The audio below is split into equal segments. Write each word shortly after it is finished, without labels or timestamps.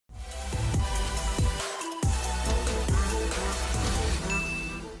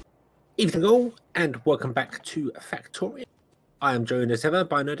Evening all, and welcome back to Factorio. I am joined as ever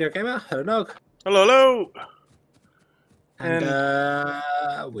by Nodio Gamer. Hello, Nog. Hello, hello.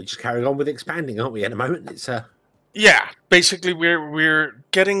 And we're just carrying on with expanding, aren't we? At the moment, it's yeah. Basically, we're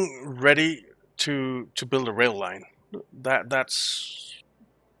getting ready to build a rail line. That's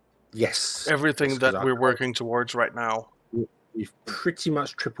yes, everything yes, that we're working towards right now. We've pretty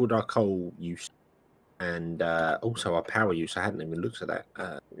much tripled our coal use, and also our power use. I hadn't even looked at that.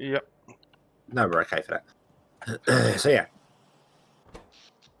 Yep. No, we're okay for that. So yeah.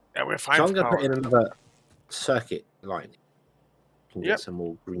 Yeah, we're fine. So I'm for going to put power. in another circuit line. Can get Yep. some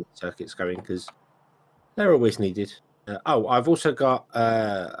more green circuits going because they're always needed. I've also got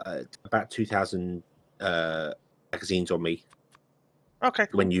about 2,000 magazines on me. Okay.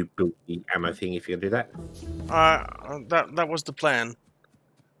 Cool. When you build the ammo thing, if you can do that. That was the plan.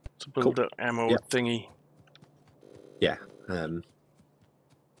 To build the ammo thingy. Yeah.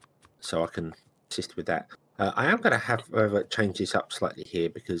 So I can assist with that. I am going to have change this up slightly here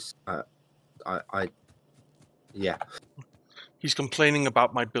because yeah. He's complaining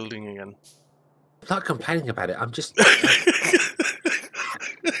about my building again. I'm not complaining about it. I'm just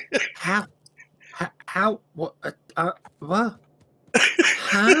how what huh?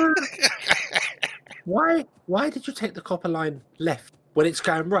 Why did you take the copper line left when it's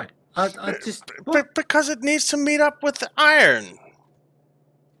going right? I just because it needs to meet up with the iron.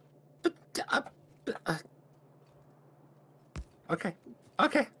 Okay,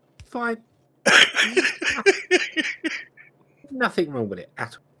 fine. Nothing wrong with it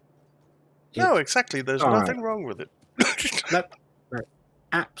at all. No, exactly. There's nothing wrong with it. No,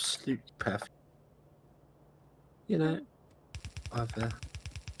 absolutely perfect. You know, I'm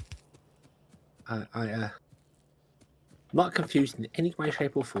not confused in any way,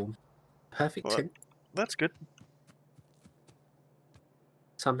 shape, or form. Perfect well, that's good.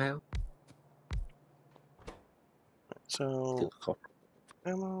 Somehow. So,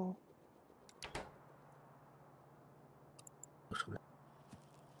 ammo.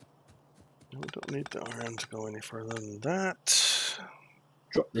 We don't need the iron to go any further than that.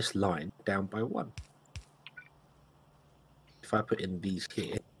 Drop this line down by 1. If I put in these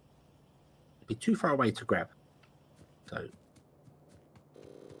here, it'd be too far away to grab. So.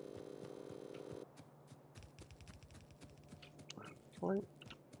 Point.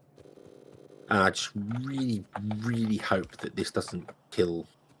 And I just really, really hope that this doesn't kill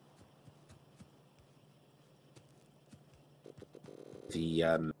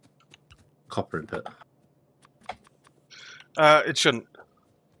the copper input. It shouldn't.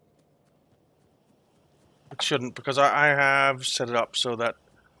 It shouldn't, because I have set it up so that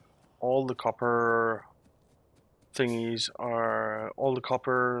all the copper thingies are, all the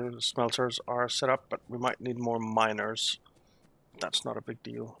copper smelters are set up, but we might need more miners. That's not a big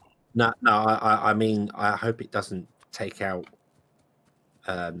deal. No, I mean, I hope it doesn't take out,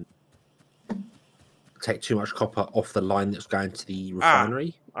 take too much copper off the line that's going to the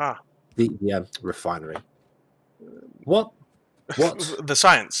refinery. The refinery. What? The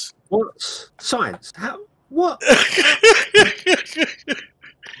science. What? Science? How? What?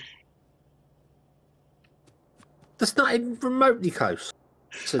 That's not even remotely close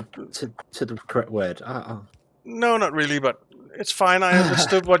to the correct word. No, not really, but it's fine. I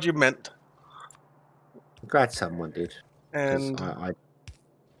understood what you meant. I'm glad someone did. And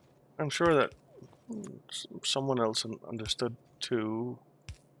I'm sure that someone else understood too.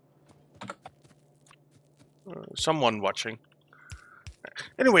 Someone watching.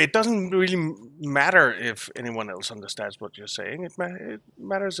 Anyway, it doesn't really matter if anyone else understands what you're saying. It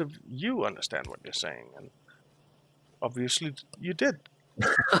matters if you understand what you're saying, and obviously you did.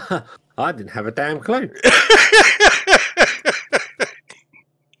 I didn't have a damn clue.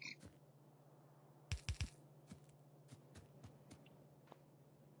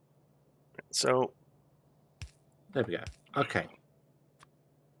 So there we go. Okay.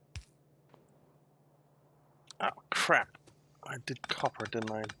 Oh crap! I did copper,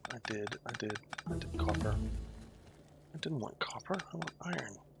 didn't I? I did copper. I didn't want copper. I want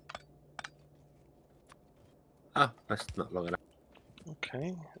iron. Oh, that's not long enough.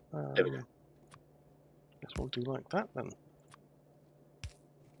 Okay. There we go. Guess we'll do like that then.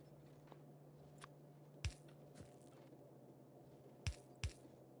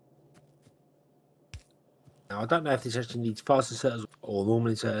 Now, I don't know if this actually needs fast inserters or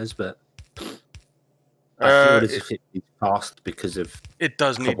normal inserters, but I feel as if it needs fast because of. It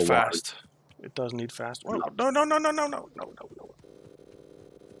does need fast. It does need fast. Oh, no.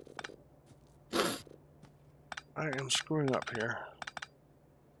 I am screwing up here.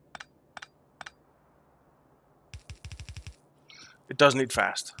 It does need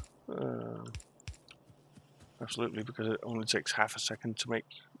fast. Absolutely, because it only takes half a second to make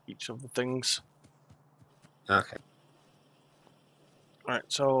each of the things. Okay. Alright,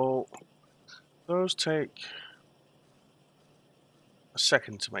 so those take a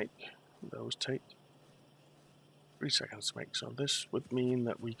second to make. Those take 3 seconds to make. So this would mean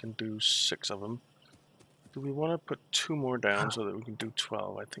that we can do 6 of them. Do we want to put 2 more down so that we can do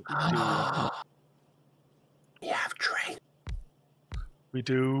 12? I think we do. We have train. We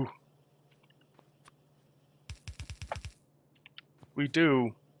do. We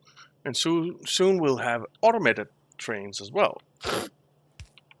do. And soon we'll have automated trains as well.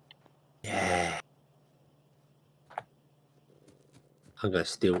 Yeah. I'm going to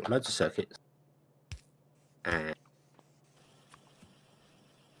steal loads of circuits. And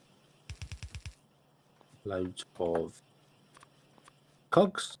loads of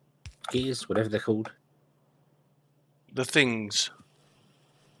cogs, gears, whatever they're called. The things.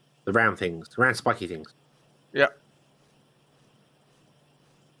 The round things. The round spiky things. Yeah.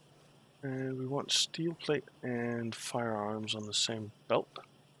 And we want steel plate and firearms on the same belt.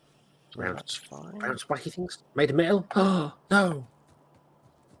 So Round, that's fine. round spiky things? Made of metal? Oh, no.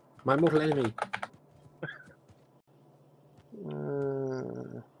 My mortal enemy.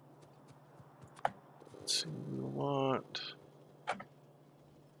 Let's see, we want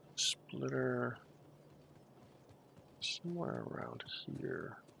splitter somewhere around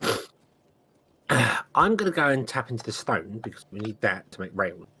here. I'm going to go and tap into the stone because we need that to make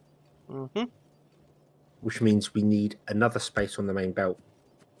rail. Mm-hmm. Which means we need another space on the main belt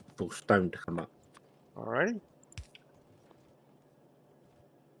for stone to come up. Alrighty.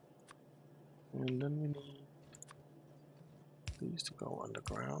 And then we need these to go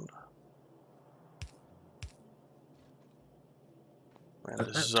underground. Man,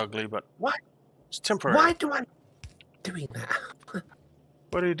 this is ugly, but what? It's temporary. Why do I doing that?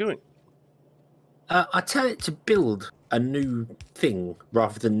 What are you doing? I tell it to build a new thing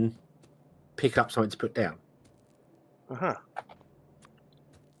rather than pick up something to put down. Uh-huh.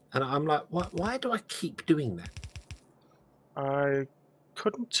 And I'm like, why do I keep doing that? I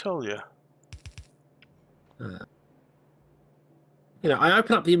couldn't tell you. You know, I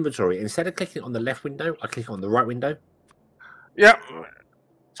open up the inventory. Instead of clicking on the left window, I click on the right window. Yeah.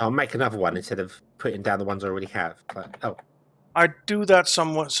 So I'll make another one instead of putting down the ones I already have. Like, oh. I do that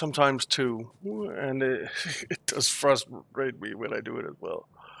sometimes too, and it does frustrate me when I do it as well.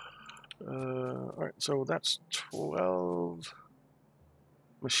 All right, so that's 12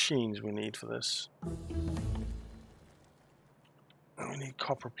 machines we need for this. And we need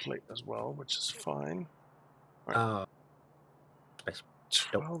copper plate as well, which is fine. All right.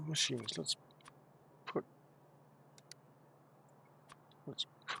 12 machines. Let's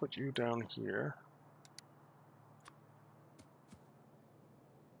put you down here.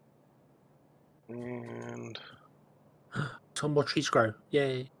 And some more trees grow.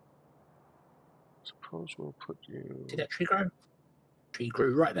 Yay. Suppose we'll put you... Did that tree grow? Tree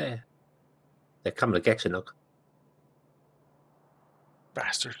grew right there. They're coming to get you, look.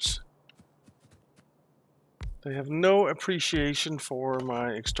 Bastards. They have no appreciation for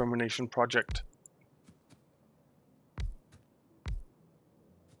my extermination project.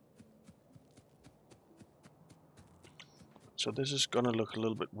 So this is gonna look a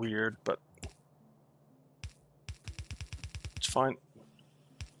little bit weird, but it's fine.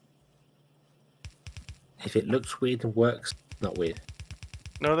 If it looks weird and works, not weird.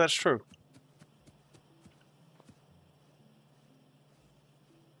 No, that's true.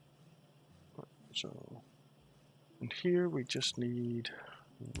 So, and here we just need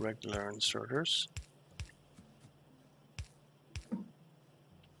regular inserters.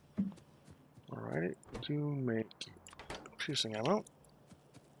 Alright, to make piercing ammo.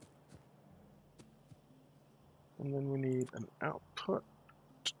 And then we need an output,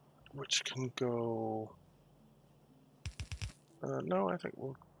 which can go... no, I think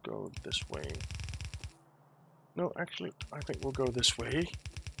we'll go this way. No, actually, I think we'll go this way.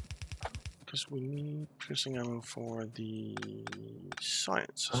 Because we need piercing ammo for the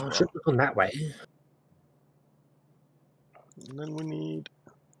science as well. I should have gone that way. And then we need...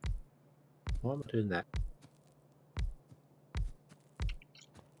 Why am I doing that?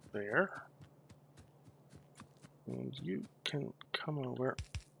 There. And you can come over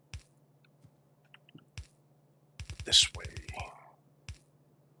this way.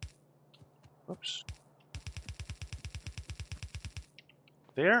 Oops.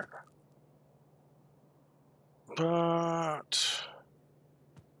 There. But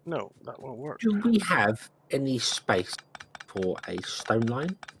no, that won't work. Do we have any space for a stone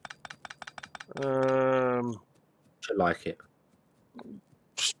line? I I like it.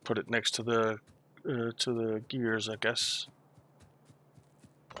 just put it next to the gears, I guess.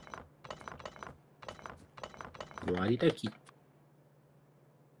 Righty dokie.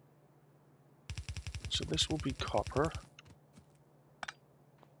 So this will be copper.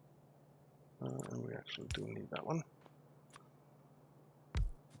 And we actually do need that one.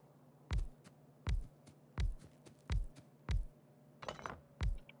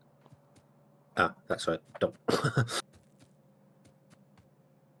 Ah, that's right. Don't.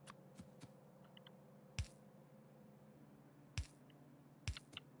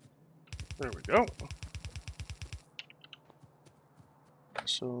 There we go.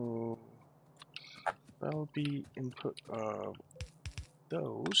 So that'll be input of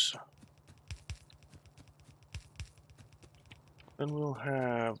those. Then we'll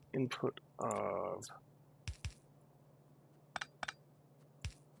have input of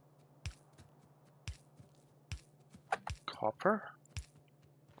copper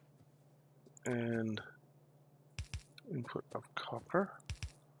and input of copper.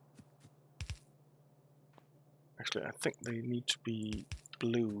 Actually, I think they need to be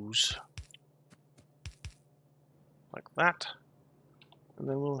blues like that. And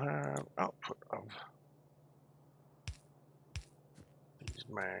then we'll have output of these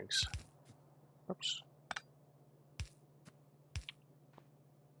mags. Oops.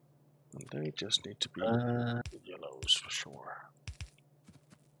 And they just need to be yellows for sure.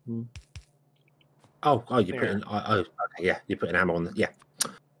 Oh, you're putting. Oh, okay, yeah, you're putting ammo on. Yeah.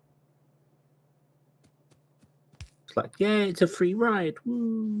 It's like, yeah, it's a free ride.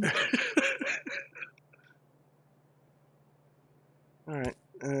 Woo. All right.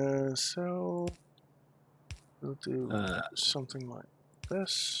 So we'll do something like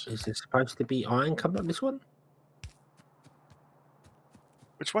this. Is there supposed to be iron coming up this one?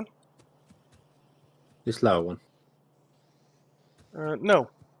 Which one? This lower one. No.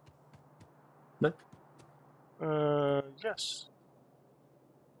 No. Yes.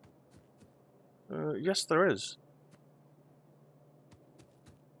 Yes, there is.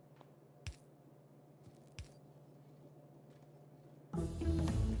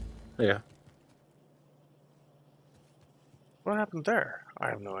 Yeah. What happened there? I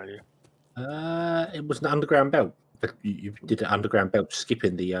have no idea. It was an underground belt, but you did an underground belt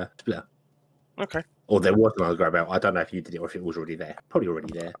skipping the splitter. Okay. Or there was an underground belt. I don't know if you did it or if it was already there. Probably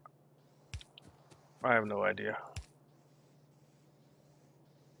already there. I have no idea.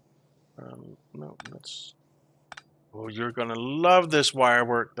 No, that's. Oh, you're gonna love this wire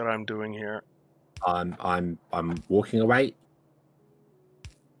work that I'm doing here. I'm walking away.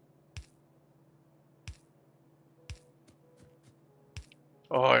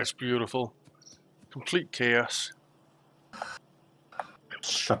 Oh, it's beautiful. Complete chaos.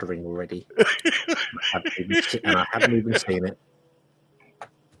 Shuddering already. And I haven't even seen it.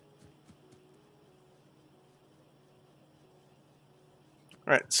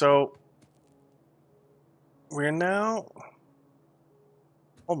 All right, so we're now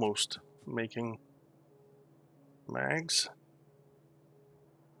almost making mags.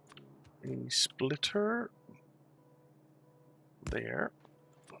 A splitter there.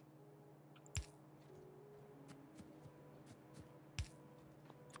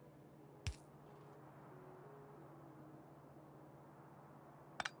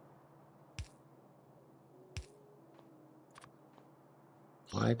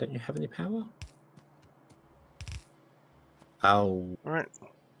 Why don't you have any power? Oh. All right.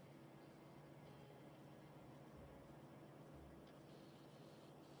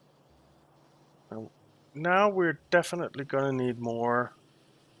 Now we're definitely going to need more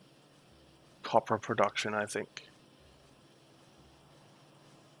copper production, I think.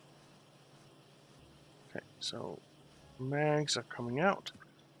 Okay, so mags are coming out,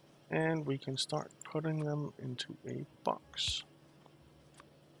 and we can start putting them into a box.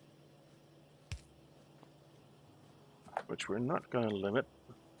 Which we're not going to limit,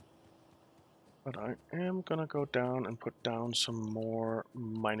 but I am going to go down and put down some more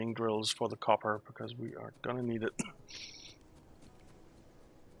mining drills for the copper because we are going to need it.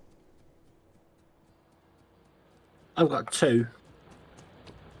 I've got 2.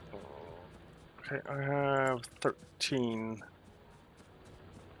 Okay, I have 13.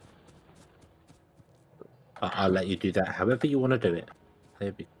 I'll let you do that however you want to do it.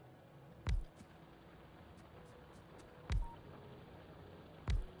 There we go.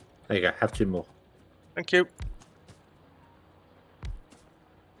 There you go, have 2 more. Thank you.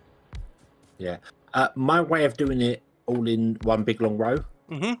 Yeah. My way of doing it all in one big long row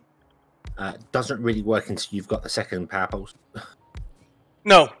doesn't really work until you've got the second power poles.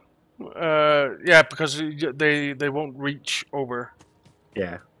 No. Yeah, because they won't reach over.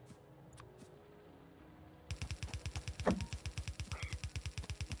 Yeah.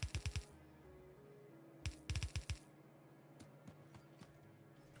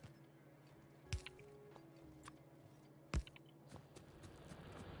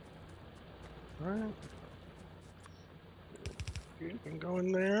 Alright. You can go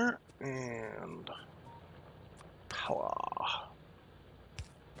in there and power.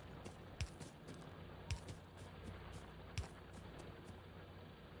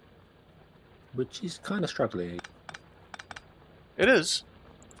 Which is kind of struggling. It is.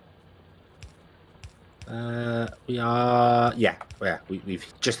 We are, yeah. We've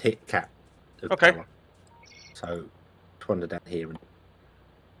just hit cap. Okay. Power. So, wander down here and.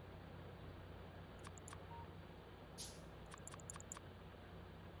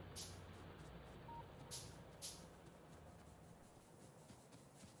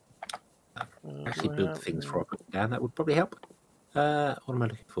 Actually, build the things before I put them down. That would probably help. What am I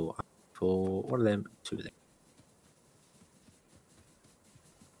looking for? For one of them, two of them.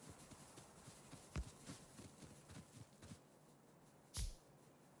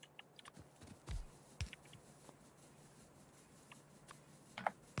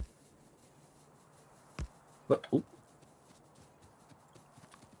 Oh.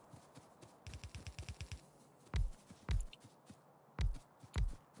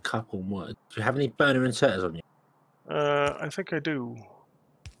 Couple more. Do you have any burner inserters on you? I think I do.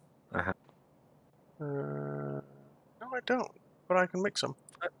 I have. No, I don't. But I can make some.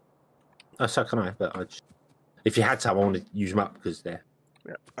 Oh, so can I. But I just, if you had some, I want to use them up because they're.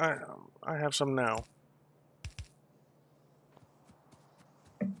 Yeah, I have some now.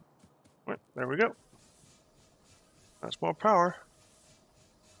 Right, there we go. That's more power.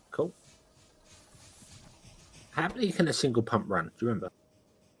 Cool. How many can a single pump run? Do you remember?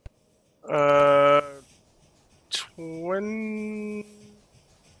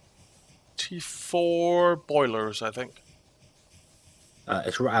 24 boilers, I think.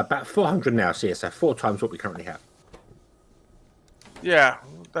 It's about 400 now, so 4 times what we currently have. Yeah,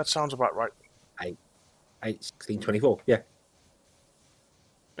 that sounds about right. 8, 16, 24. Yeah.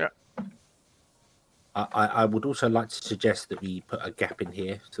 Yeah. I would also like to suggest that we put a gap in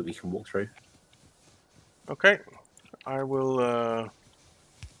here so we can walk through. Okay. I will,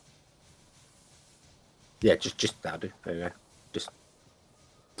 Yeah, just that'll do. There you go. Just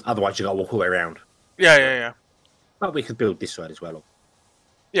otherwise you gotta walk all the way around. Yeah. But we could build this side as well.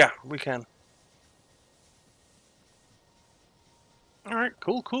 Yeah, we can. Alright,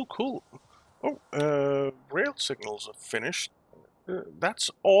 cool. Oh, rail signals are finished. That's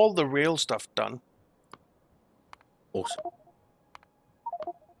all the rail stuff done. Awesome.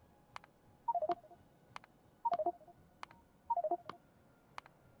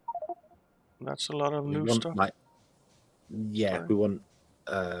 That's a lot of We new want, stuff. like, yeah, Sorry. we want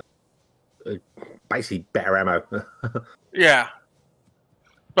basically better ammo. Yeah.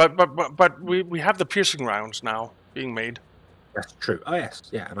 But we have the piercing rounds now being made. That's true. Oh yes,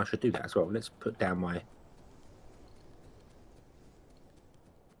 yeah, and I should do that as well. Let's put down my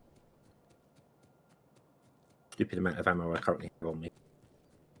stupid amount of ammo I currently have on me.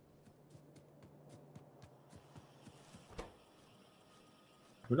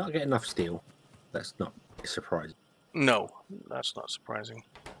 We're not getting enough steel. That's not surprising. No, that's not surprising.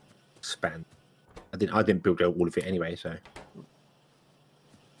 Span. I didn't build all of it anyway, so.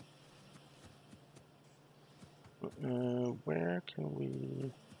 Where can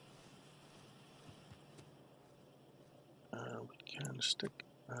we? We can stick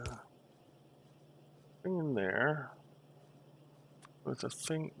a thing in there with a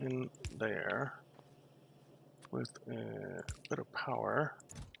thing in there with a bit of power,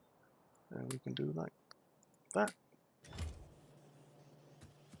 and we can do like that.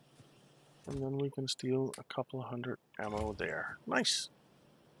 And then we can steal a couple of hundred ammo there. Nice.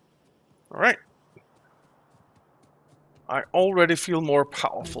 All right. I already feel more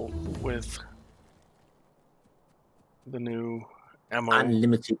powerful with the new ammo.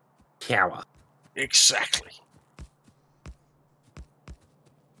 Unlimited power. Exactly.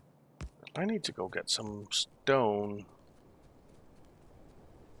 I need to go get some stone.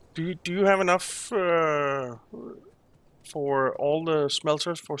 Do you have enough for all the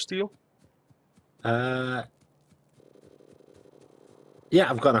smelters for steel? Yeah,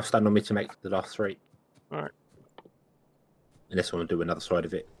 I've got enough stone on me to make the last 3. All right. Unless I want to do another side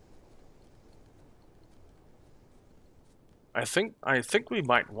of it. I think we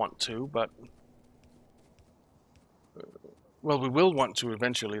might want to, but well, we will want to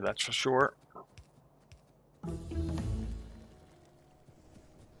eventually. That's for sure.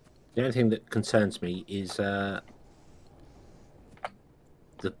 The only thing that concerns me is the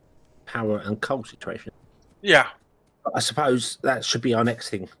power and coal situation. Yeah. I suppose that should be our next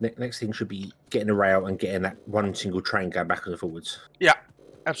thing. Next thing should be getting a rail and getting that one single train going back and forwards. Yeah,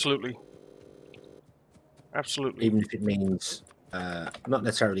 absolutely. Absolutely. Even if it means not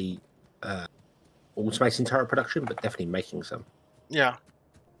necessarily automating turret production, but definitely making some. Yeah.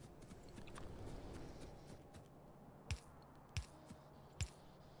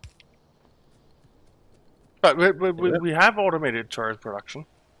 But we have automated turret production.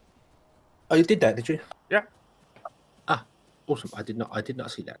 Oh, you did that, did you? Yeah. Ah, awesome. I did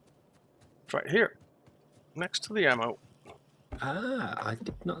not see that. It's right here, next to the ammo. Ah, I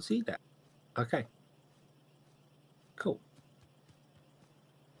did not see that. Okay. Cool.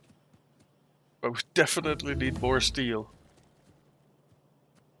 But we definitely need more steel.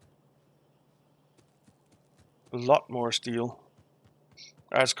 A lot more steel.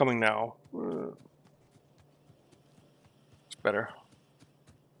 That's coming now. It's better.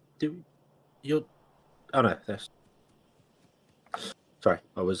 Do you? Oh no, that's. Sorry,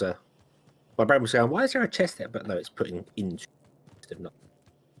 I was. My brain was going, why is there a chest there? But no, it's putting into. Not.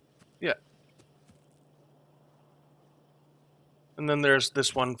 Yeah. And then there's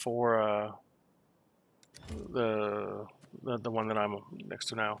this one for the one that I'm next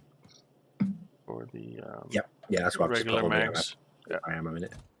to now. For the Yep. Yeah, that's what I've just put regular on mags. Yeah, I am a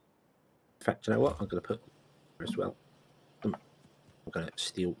minute. In fact, you know what? I'm going to put as well. I'm going to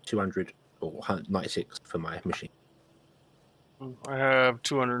steal 200 or 96 for my machine. I have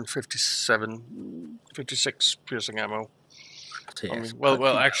 56 piercing ammo. So, On me. yes,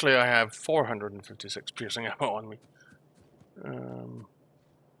 Well, actually, I have 456 piercing ammo on me.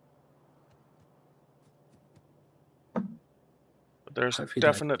 But there's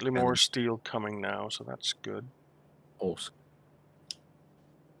definitely more steel coming now, so that's good. Awesome.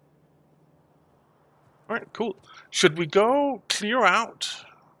 All right, cool. Should we go clear out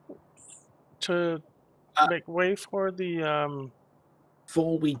to make way for the?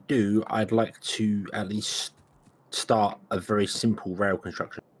 Before we do, I'd like to at least start a very simple rail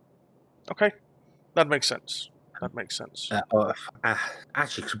construction. Okay, that makes sense. That makes sense.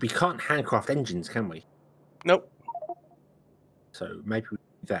 Actually, because we can't handcraft engines, can we? Nope. So maybe we do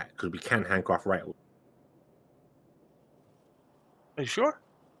that because we can handcraft rails. Are you sure?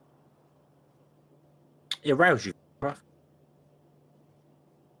 Yeah, rails you can craft.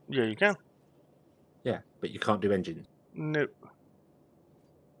 Yeah, you can. Yeah, but you can't do engines. Nope.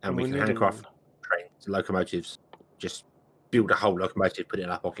 And we can handcraft trains, locomotives. Just build a whole locomotive, put it in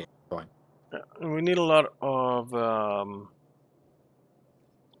our pocket. Fine. Yeah, and we need a lot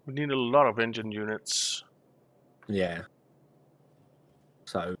of engine units. Yeah.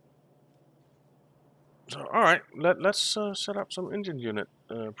 So all right, let's set up some engine unit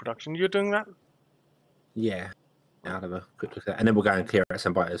production. You're doing that? yeah, I'll have a quick look at that, and then we'll go and clear out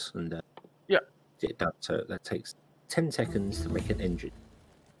some biters and yeah, get it done. So that takes 10 seconds to make an engine,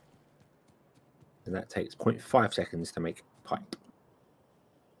 and that takes 0.5 seconds to make pipe.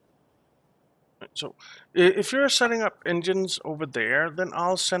 So if you're setting up engines over there, then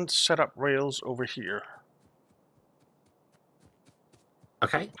I'll set up rails over here.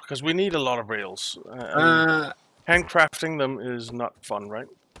 Okay. Because we need a lot of rails. Handcrafting them is not fun, right?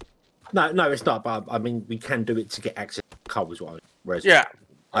 No, it's not. But I mean, we can do it to get access to coal as well. Whereas, yeah,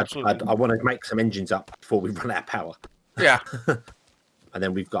 absolutely. I want to make some engines up before we run out of power. Yeah. And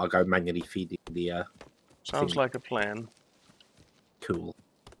then we've got to go manually feeding the. Sounds like a plan. Cool.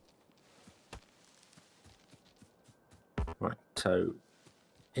 Right. So,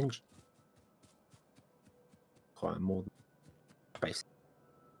 engine. Quite more space.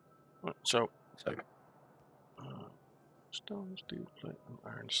 Right, so. Stone, steel plate, and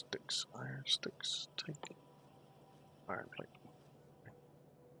iron sticks. Iron sticks, take iron plate.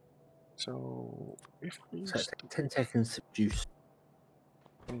 So if we so 10 seconds to produce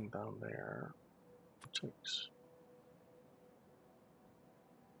down there, it takes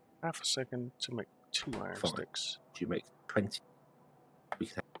half a second to make 2 iron sticks. You make 20. We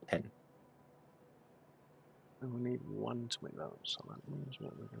can have 10. And we need 1 to make those. So that means we're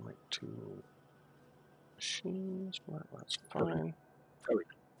going to make 2 machines. Well, that's fine.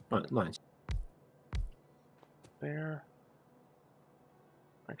 Right, nice. There.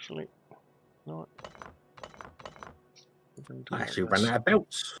 Actually, you know what? I actually ran out of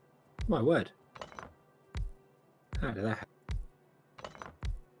belts. My word. How did that happen?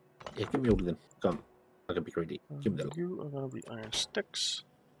 Yeah, give me all of them. Go on. I'm going to be greedy. Give me them. You are going to be iron sticks.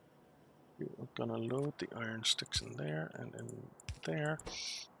 You are going to load the iron sticks in there and in there.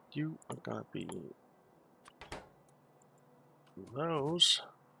 You are going to be those.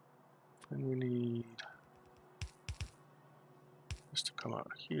 And we need this to come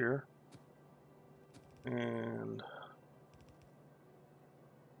out here. And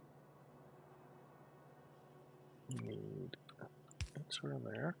we need answer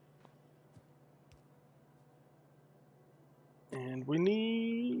there. And we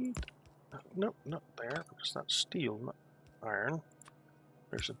need Nope, not there, because that's steel, not iron.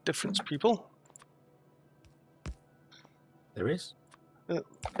 There's a difference, people. There is.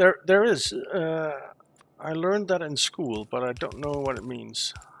 There is. I learned that in school, but I don't know what it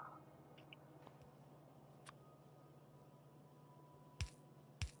means.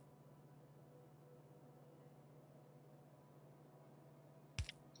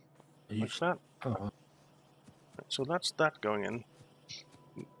 Like that. Oh. So that's that going in.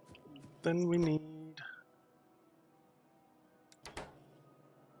 Then we need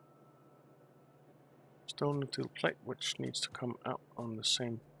stone steel plate, which needs to come out on the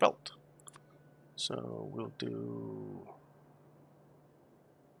same belt. So we'll do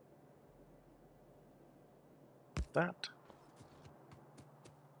that.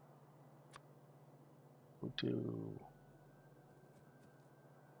 We'll do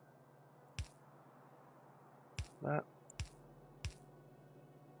that.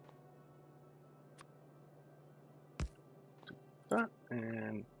 Do that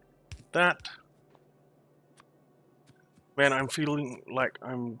and that. Man, I'm feeling like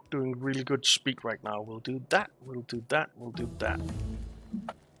I'm doing really good speak right now. We'll do that, we'll do that, we'll do that.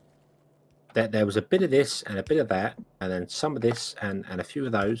 There was a bit of this and a bit of that, and then some of this and a few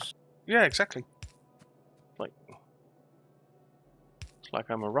of those. Yeah, exactly. It's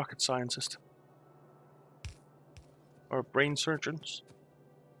like I'm a rocket scientist. Or brain surgeons.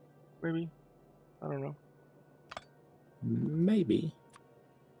 Maybe. I don't know. Maybe.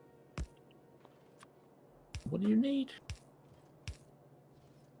 What do you need?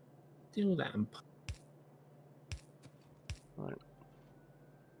 Deal that and Right.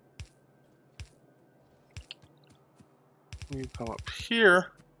 You come up here.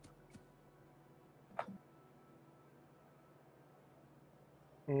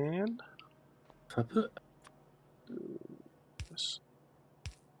 And if I put do this.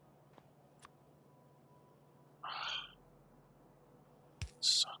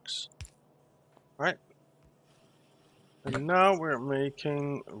 Sucks. Alright. And now we're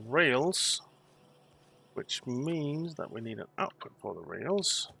making rails, which means that we need an output for the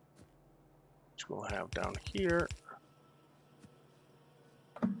rails, which we'll have down here.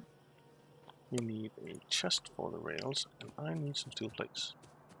 We need a chest for the rails, and I need some steel plates.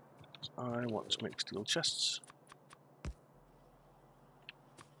 I want to make steel chests.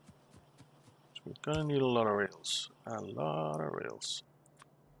 So we're gonna need a lot of rails. A lot of rails.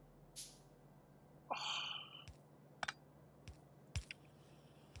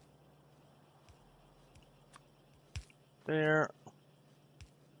 There.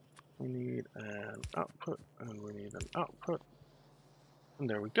 We need an output, and we need an output. And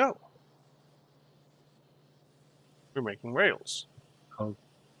there we go. We're making rails. oh,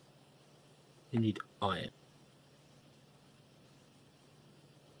 you need iron.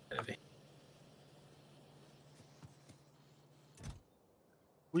 Heavy.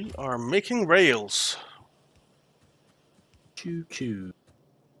 We are making rails. Choo choo.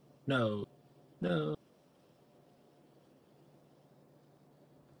 No. No.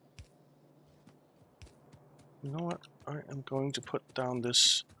 You know what? I am going to put down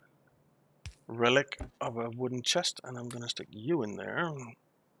this relic of a wooden chest, and I'm going to stick you in there. I'm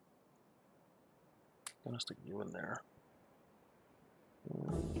going to stick you in there.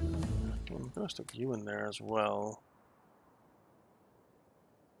 I'm going to stick you in there as well.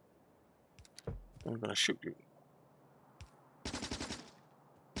 I'm going to shoot you.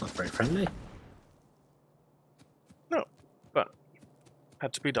 Not very friendly. No, but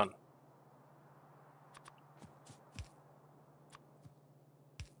had to be done.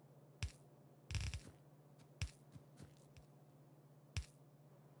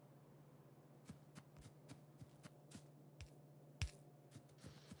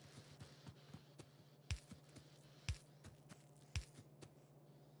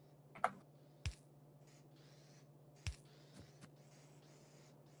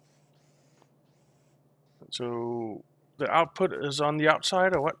 So the output is on the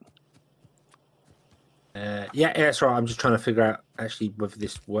outside, or what? Yeah, that's right. I'm just trying to figure out actually whether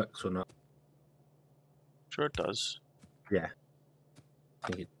this works or not. Sure it does. Yeah. I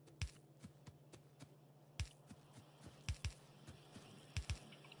think it.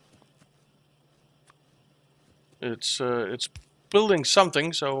 It's building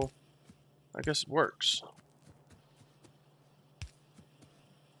something, so I guess it works.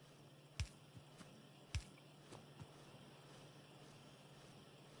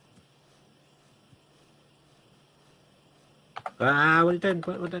 What are you doing?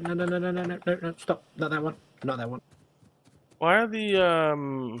 No, stop. Not that one. Not that one. Why are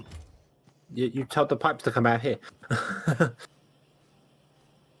the You told the pipes to come out here.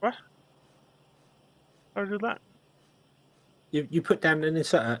 What? How do that? You put down an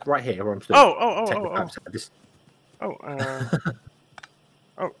insert right here where I'm stood. Oh.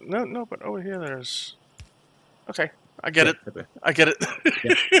 Oh, no, but over here there's... Okay, I get it. I get it.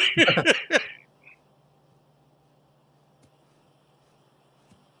 Yeah.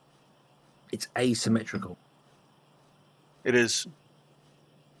 It's asymmetrical. It is.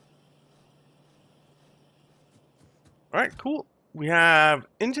 Alright, cool. We have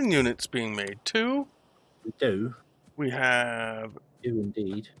engine units being made too. We do. We have... Do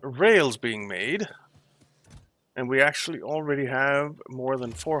indeed. Rails being made. And we actually already have more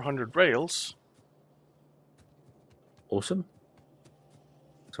than 400 rails. Awesome.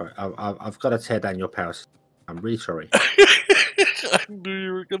 Sorry, I've got to tear down your power system. I'm really sorry. I knew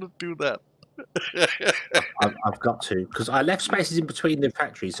you were going to do that. I've got to, because I left spaces in between the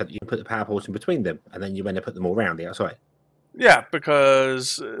factories so that you can put the power poles in between them, and then you went to put them all around the outside. Yeah,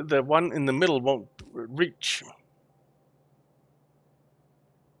 because the one in the middle won't reach.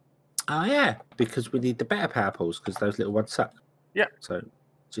 Oh, yeah, because we need the better power poles, because those little ones suck. Yeah. So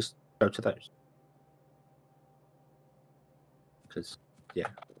just go to those. Because, yeah,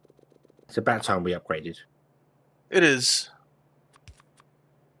 it's about time we upgraded. It is.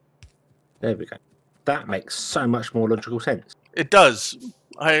 There we go. That makes so much more logical sense. It does.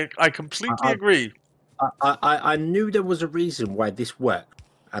 I completely agree. I knew there was a reason why this worked,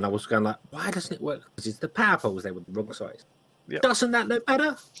 and I was going like, why doesn't it work? Because it's the power poles, they were the wrong size. Yep. Doesn't that look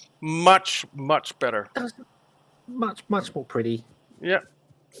better? Much better. Much more pretty. Yeah,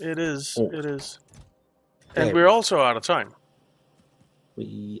 it is. Oh. It is. And we're also out of time.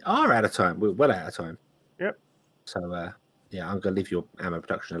 We are out of time. We're well out of time. Yep. So, yeah, I'm going to leave your ammo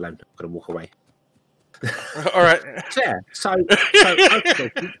production alone. I'm going to walk away. All right. Yeah.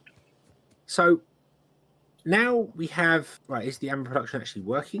 So now we have... Right, is the ammo production actually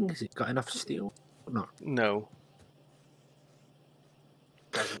working? Has it got enough steel or not? No.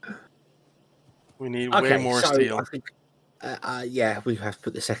 We need way more steel. I think, yeah, we have to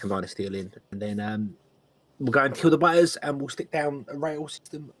put the second line of steel in. And then we'll go and kill the biters and we'll stick down a rail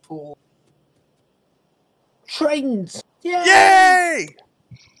system for trains. Yay! Yay!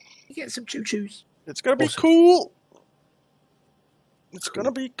 Get some choo-choos. It's going to be cool. It's going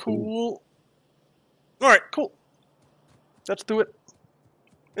to be cool. All right, cool. Let's do it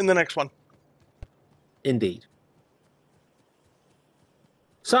in the next one. Indeed.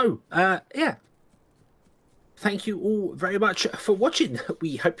 So, yeah. Thank you all very much for watching.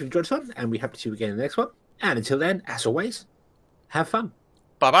 We hope you enjoyed this one, and we hope to see you again in the next one. And until then, as always, have fun.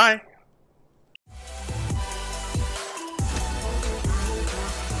 Bye-bye.